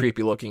just as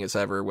creepy looking as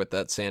ever with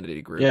that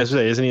Sanity group. Yeah,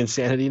 isn't he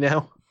Insanity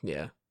now?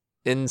 Yeah.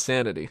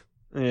 Insanity.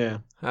 Yeah.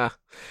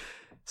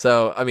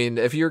 So, I mean,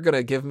 if you're going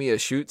to give me a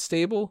shoot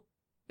stable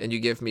and you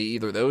give me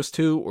either those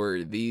two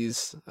or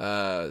these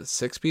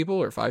 6 people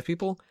or 5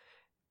 people,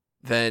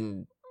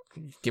 then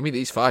give me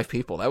these 5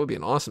 people. That would be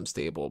an awesome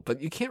stable.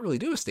 But you can't really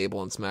do a stable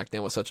on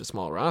SmackDown with such a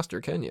small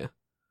roster, can you?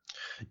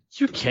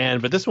 You can,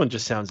 but this one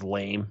just sounds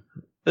lame.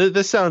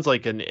 This sounds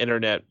like an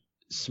internet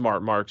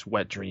smart marks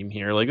wet dream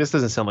here. Like, this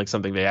doesn't sound like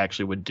something they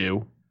actually would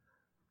do.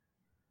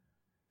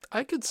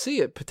 I could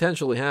see it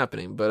potentially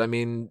happening, but I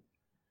mean,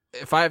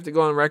 if I have to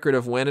go on record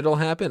of when it'll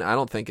happen, I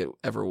don't think it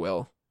ever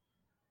will.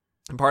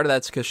 And part of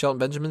that's because Shelton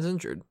Benjamin's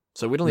injured.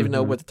 So we don't even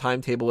know what the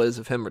timetable is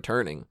of him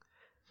returning.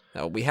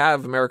 Now, we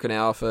have American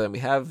Alpha and we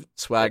have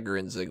Swagger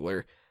and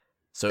Ziggler.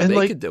 So and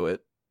they could do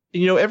it.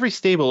 Every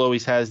stable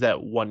always has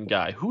that one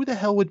guy. Who the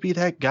hell would be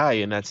that guy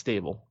in that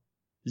stable?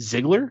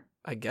 Ziggler?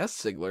 I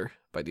guess Ziggler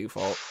by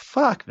default.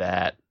 Fuck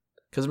that.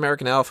 Because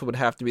American Alpha would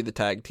have to be the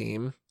tag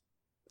team.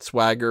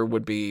 Swagger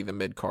would be the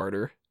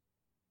mid-carder.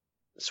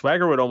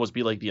 Swagger would almost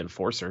be like the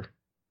enforcer.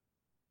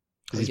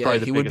 He's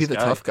probably he would be the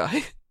tough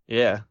guy.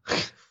 Yeah.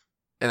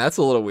 And that's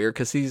a little weird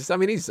because he's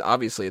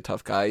obviously a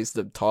tough guy. He's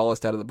the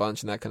tallest out of the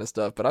bunch and that kind of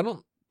stuff. But I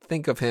don't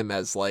think of him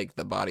as like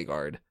the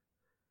bodyguard.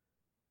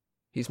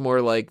 He's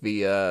more like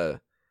the, I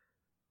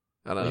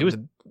don't know,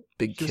 the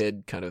big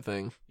kid kind of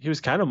thing. He was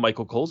kind of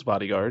Michael Cole's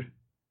bodyguard.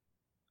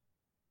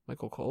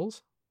 Michael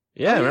Cole's?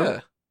 Yeah,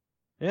 remember?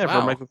 Yeah,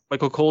 wow. For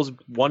Michael Cole's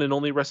one and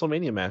only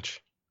WrestleMania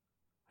match.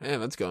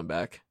 Man, that's going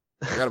back.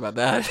 I forgot about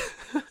that.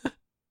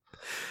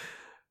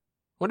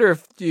 Wonder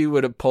if you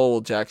would have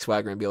polled Jack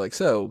Swagger and be like,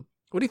 so,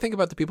 what do you think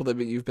about the people that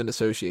you've been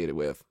associated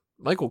with?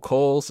 Michael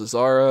Cole,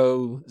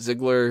 Cesaro,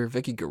 Ziggler,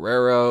 Vicky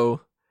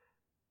Guerrero.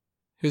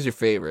 Who's your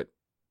favorite?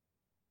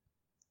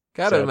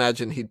 Gotta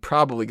imagine he'd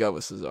probably go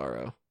with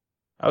Cesaro.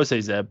 I would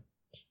say Zeb.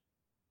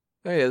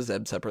 Oh yeah,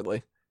 Zeb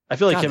separately. I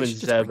feel like him and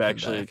Zeb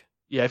actually...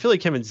 Yeah, I feel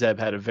like him and Zeb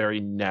had a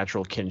very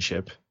natural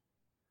kinship.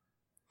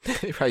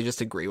 They probably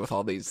just agree with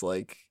all these,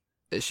 like,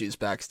 issues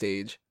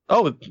backstage.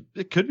 Oh,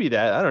 it could be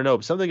that. I don't know.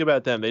 Something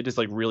about them, they just,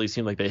 like, really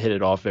seem like they hit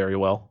it off very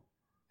well.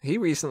 He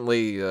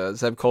recently,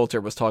 Zeb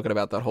Coulter was talking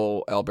about that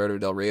whole Alberto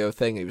Del Rio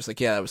thing. He was like,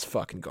 yeah, that was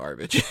fucking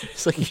garbage.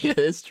 It's like, yeah,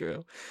 it's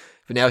true.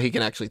 But now he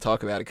can actually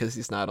talk about it because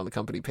he's not on the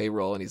company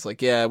payroll. And he's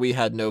like, yeah, we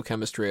had no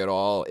chemistry at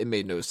all. It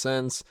made no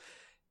sense.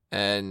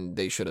 And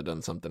they should have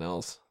done something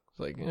else. It's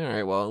like, all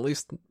right, well, at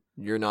least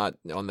you're not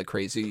on the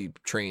crazy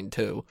train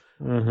too.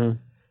 Mm-hmm.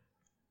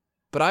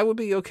 But I would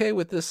be okay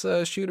with this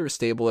shooter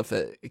stable if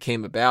it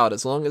came about,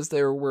 as long as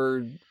there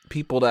were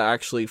people to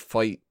actually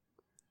fight.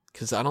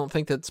 Because I don't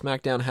think that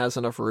SmackDown has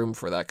enough room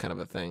for that kind of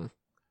a thing.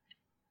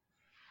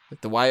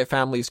 Like the Wyatt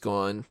family's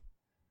gone.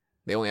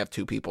 They only have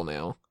 2 people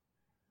now.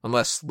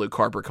 Unless Luke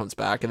Harper comes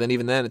back. And then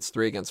even then, it's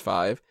 3 against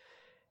 5.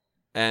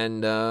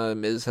 And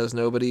Miz has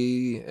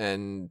nobody.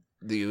 And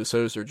the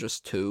Usos are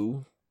just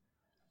 2.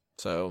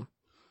 So,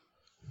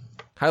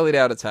 highly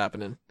doubt it's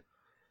happening.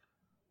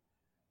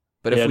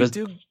 But if we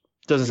do...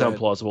 Doesn't sound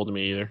plausible to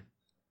me either.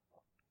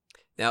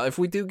 Now, if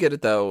we do get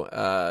it,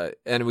 though,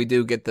 and we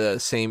do get the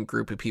same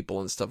group of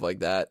people and stuff like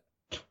that,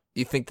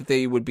 you think that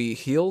they would be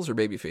heels or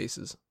baby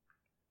faces?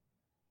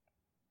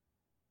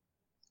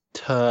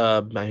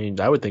 I mean,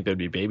 I would think they'd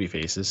be baby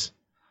faces.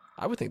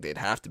 I would think they'd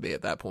have to be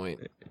at that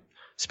point.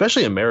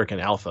 Especially American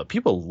Alpha.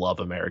 People love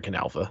American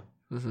Alpha.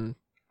 Mm-hmm.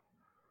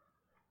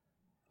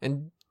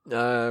 And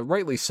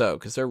rightly so,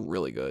 because they're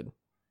really good.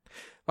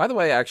 By the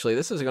way, actually,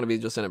 this is going to be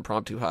just an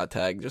impromptu hot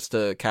tag, just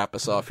to cap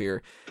us off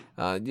here.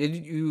 Did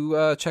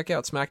you check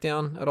out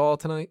SmackDown at all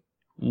tonight?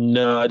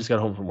 No, I just got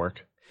home from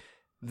work.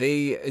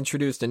 They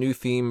introduced a new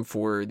theme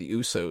for the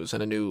Usos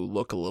and a new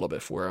look a little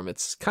bit for them.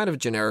 It's kind of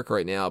generic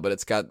right now, but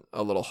it's got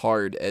a little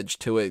hard edge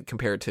to it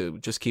compared to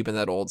just keeping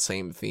that old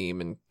same theme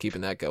and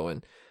keeping that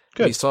going.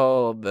 Good. We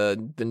saw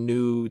the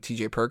new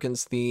TJ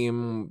Perkins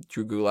theme.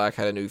 Drew Gulak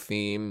had a new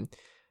theme.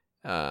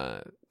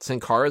 Sin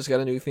Cara's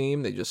got a new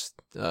theme. They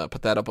just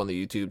put that up on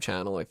the YouTube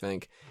channel, I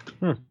think.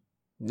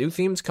 New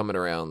themes coming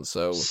around,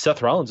 so...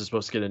 Seth Rollins is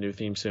supposed to get a new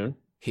theme soon.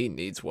 He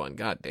needs one.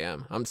 God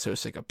damn. I'm so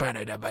sick of...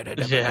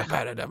 Yeah.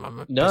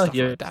 No,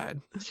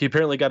 he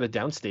apparently got a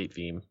downstate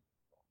theme.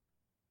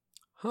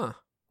 Huh.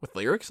 With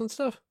lyrics and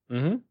stuff?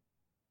 Mm-hmm.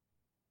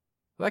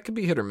 That could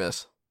be hit or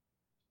miss.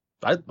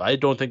 I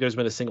don't think there's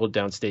been a single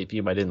downstate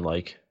theme I didn't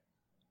like.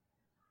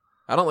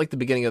 I don't like the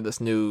beginning of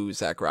this new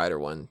Zack Ryder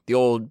one. The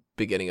old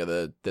beginning of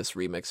this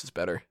remix is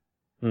better.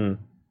 But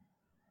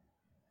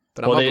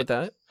I'm up with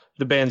that.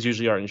 The bands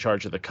usually aren't in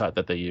charge of the cut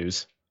that they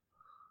use.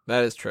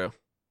 That is true.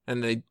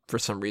 And they, for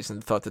some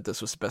reason, thought that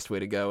this was the best way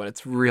to go, and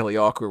it's really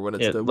awkward when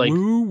it's like,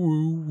 woo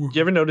woo. Do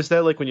you ever notice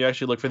that? Like when you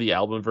actually look for the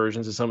album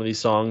versions of some of these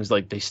songs,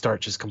 like they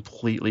start just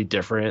completely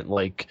different.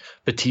 Like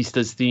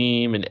Batista's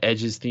theme and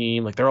Edge's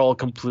theme, like they're all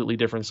completely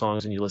different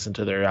songs when you listen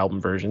to their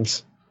album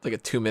versions. Like a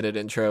 2-minute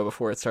intro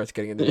before it starts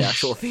getting into the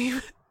actual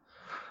theme.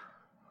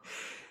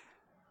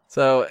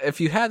 So, if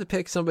you had to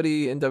pick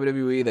somebody in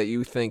WWE that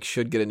you think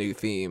should get a new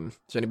theme,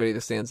 is there anybody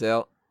that stands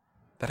out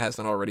that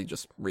hasn't already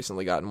just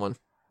recently gotten one?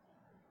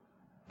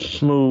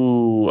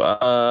 Smooth.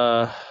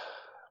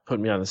 Put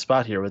me on the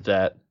spot here with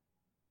that.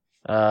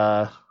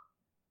 I'd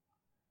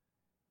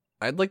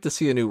like to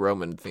see a new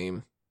Roman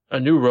theme. A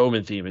new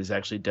Roman theme is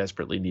actually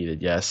desperately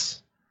needed,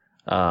 yes.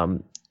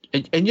 And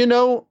you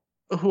know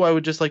who I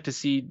would just like to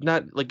see,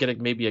 not like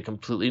get maybe a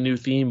completely new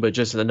theme, but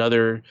just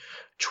another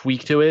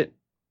tweak to it?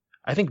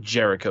 I think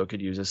Jericho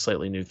could use a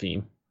slightly new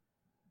theme.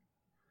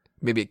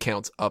 Maybe it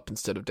counts up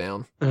instead of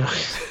down.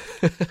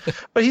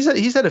 But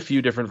he's had a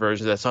few different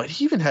versions of that song.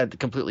 He even had a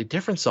completely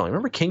different song.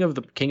 Remember King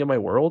of My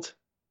World?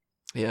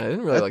 Yeah, I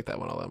didn't really like that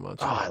one all that much.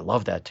 Oh, I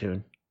love that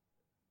tune.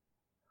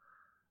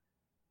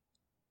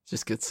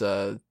 Just gets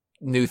a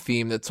new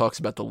theme that talks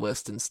about the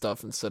list and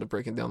stuff instead of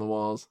breaking down the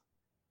walls.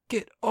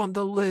 Get on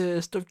the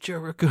list of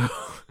Jericho.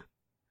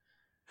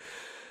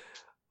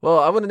 Well,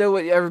 I want to know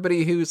what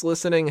everybody who's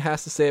listening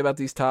has to say about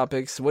these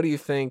topics. What do you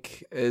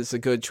think is a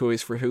good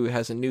choice for who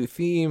has a new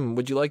theme?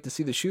 Would you like to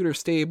see the Shooter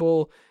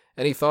stable?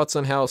 Any thoughts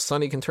on how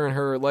Sunny can turn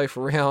her life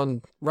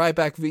around?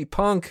 Ryback v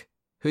Punk.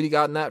 Who do you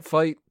got in that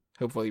fight?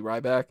 Hopefully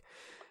Ryback.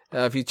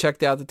 If you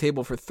checked out the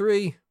table for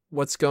 3,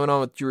 what's going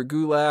on with Drew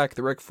Gulak,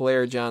 the Ric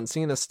Flair, John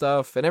Cena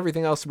stuff, and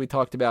everything else we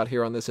talked about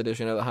here on this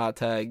edition of the Hot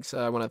Tags.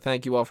 I want to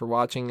thank you all for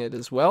watching it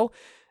as well.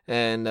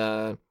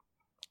 And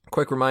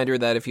quick reminder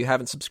that if you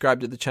haven't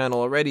subscribed to the channel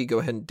already, go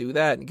ahead and do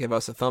that and give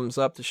us a thumbs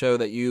up to show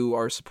that you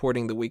are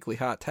supporting the weekly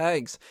Hot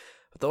Tags.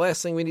 But the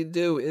last thing we need to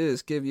do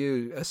is give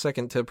you a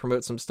second to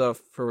promote some stuff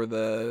for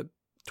the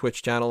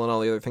Twitch channel and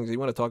all the other things you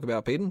want to talk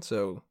about, Peyton.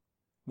 So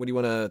what do you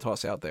want to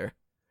toss out there?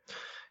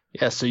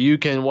 Yeah, so you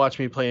can watch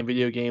me playing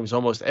video games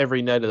almost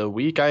every night of the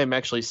week. I am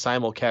actually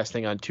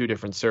simulcasting on 2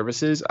 different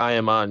services. I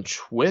am on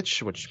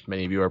Twitch, which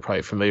many of you are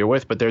probably familiar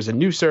with, but there's a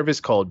new service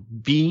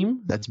called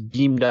Beam. That's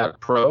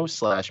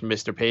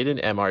beam.pro/Mr. Payton,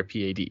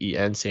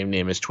 MRPADEN, same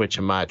name as Twitch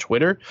and my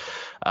Twitter.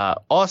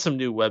 Awesome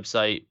new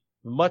website.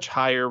 Much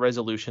higher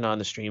resolution on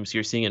the stream, so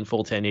you're seeing it in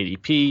full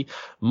 1080p,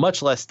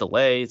 much less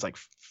delay. It's like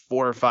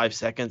 4 or 5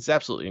 seconds.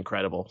 Absolutely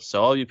incredible.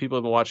 So all you people who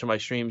have been watching my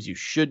streams, you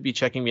should be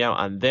checking me out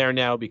on there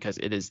now because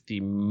it is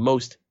the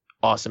most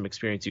awesome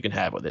experience you can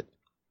have with it.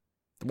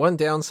 The one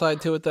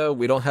downside to it, though,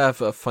 we don't have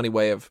a funny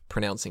way of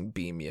pronouncing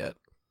Beam yet.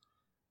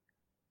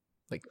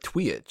 Like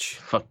Twitch.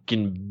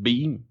 Fucking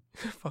Beam.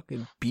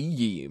 Fucking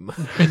Beam.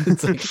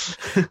 It's like,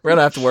 we're going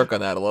to have to work on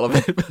that a little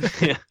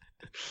bit. Yeah.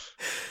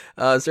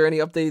 Is there any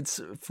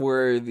updates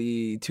for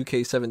the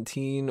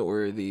 2K17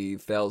 or the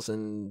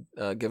 1,000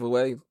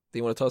 giveaway that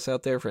you want to toss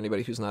out there for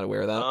anybody who's not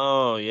aware of that?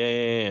 Oh,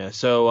 yeah.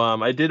 So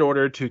I did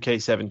order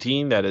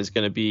 2K17. That is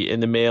going to be in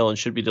the mail and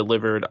should be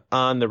delivered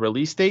on the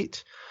release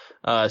date.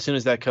 As soon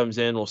as that comes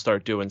in, we'll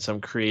start doing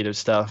some creative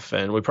stuff,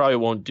 and we probably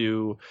won't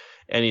do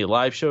any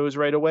live shows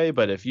right away.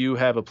 But if you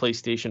have a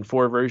PlayStation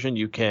 4 version,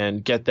 you can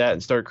get that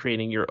and start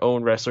creating your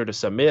own wrestler to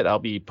submit. I'll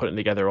be putting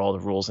together all the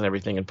rules and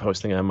everything and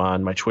posting them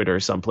on my Twitter or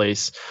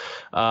someplace.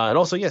 And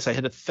also, yes, I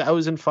hit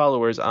 1,000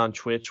 followers on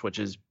Twitch, which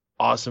is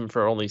awesome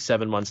for only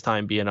 7 months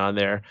time being on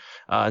there.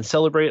 And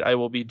Celebrate, I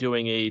will be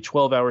doing a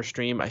 12-hour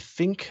stream, I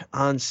think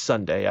on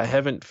Sunday. I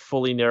haven't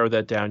fully narrowed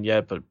that down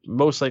yet, but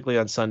most likely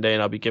on Sunday,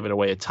 and I'll be giving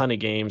away a ton of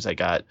games. I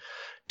got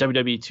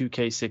WWE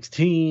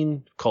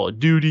 2K16, Call of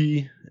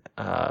Duty,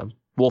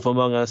 Wolf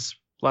Among Us,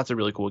 lots of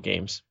really cool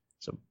games.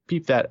 So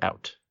peep that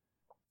out.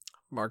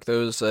 Mark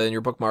those in your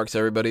bookmarks,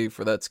 everybody,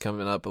 for that's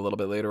coming up a little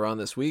bit later on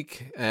this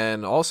week.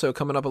 And also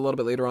coming up a little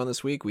bit later on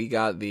this week, we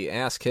got the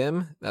Ask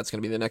Him. That's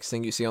going to be the next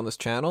thing you see on this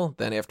channel.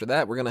 Then after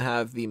that, we're going to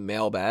have the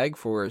mailbag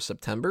for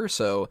September.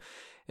 So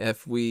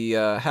if we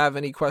have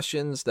any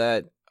questions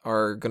that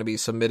are going to be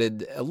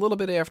submitted a little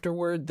bit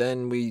afterward,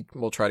 then we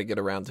will try to get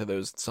around to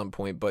those at some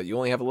point. But you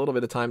only have a little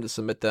bit of time to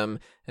submit them.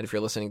 And if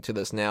you're listening to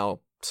this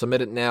now,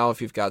 submit it now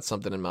if you've got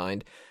something in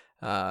mind.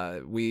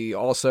 We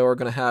also are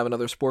going to have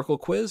another Sporkle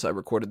quiz. I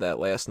recorded that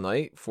last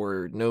night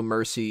for No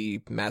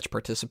Mercy match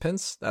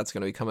participants. That's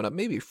going to be coming up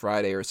maybe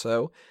Friday or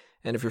so.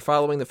 And if you're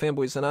following the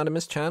Fanboys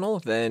Anonymous channel,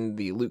 then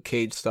the Luke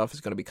Cage stuff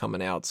is going to be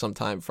coming out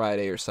sometime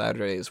Friday or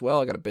Saturday as well.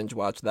 I got to binge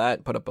watch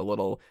that, put up a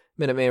little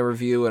Minuteman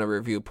review and a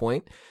review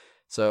point.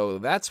 So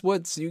that's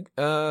what's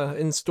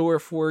in store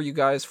for you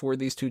guys for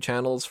these two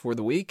channels for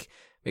the week.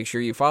 Make sure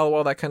you follow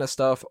all that kind of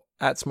stuff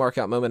at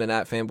Smarkout Moment and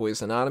at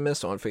Fanboys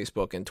Anonymous on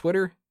Facebook and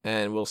Twitter.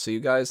 And we'll see you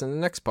guys in the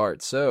next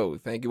part. So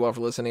thank you all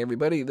for listening,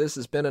 everybody. This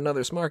has been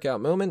another Smarkout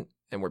Moment,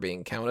 and we're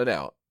being counted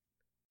out.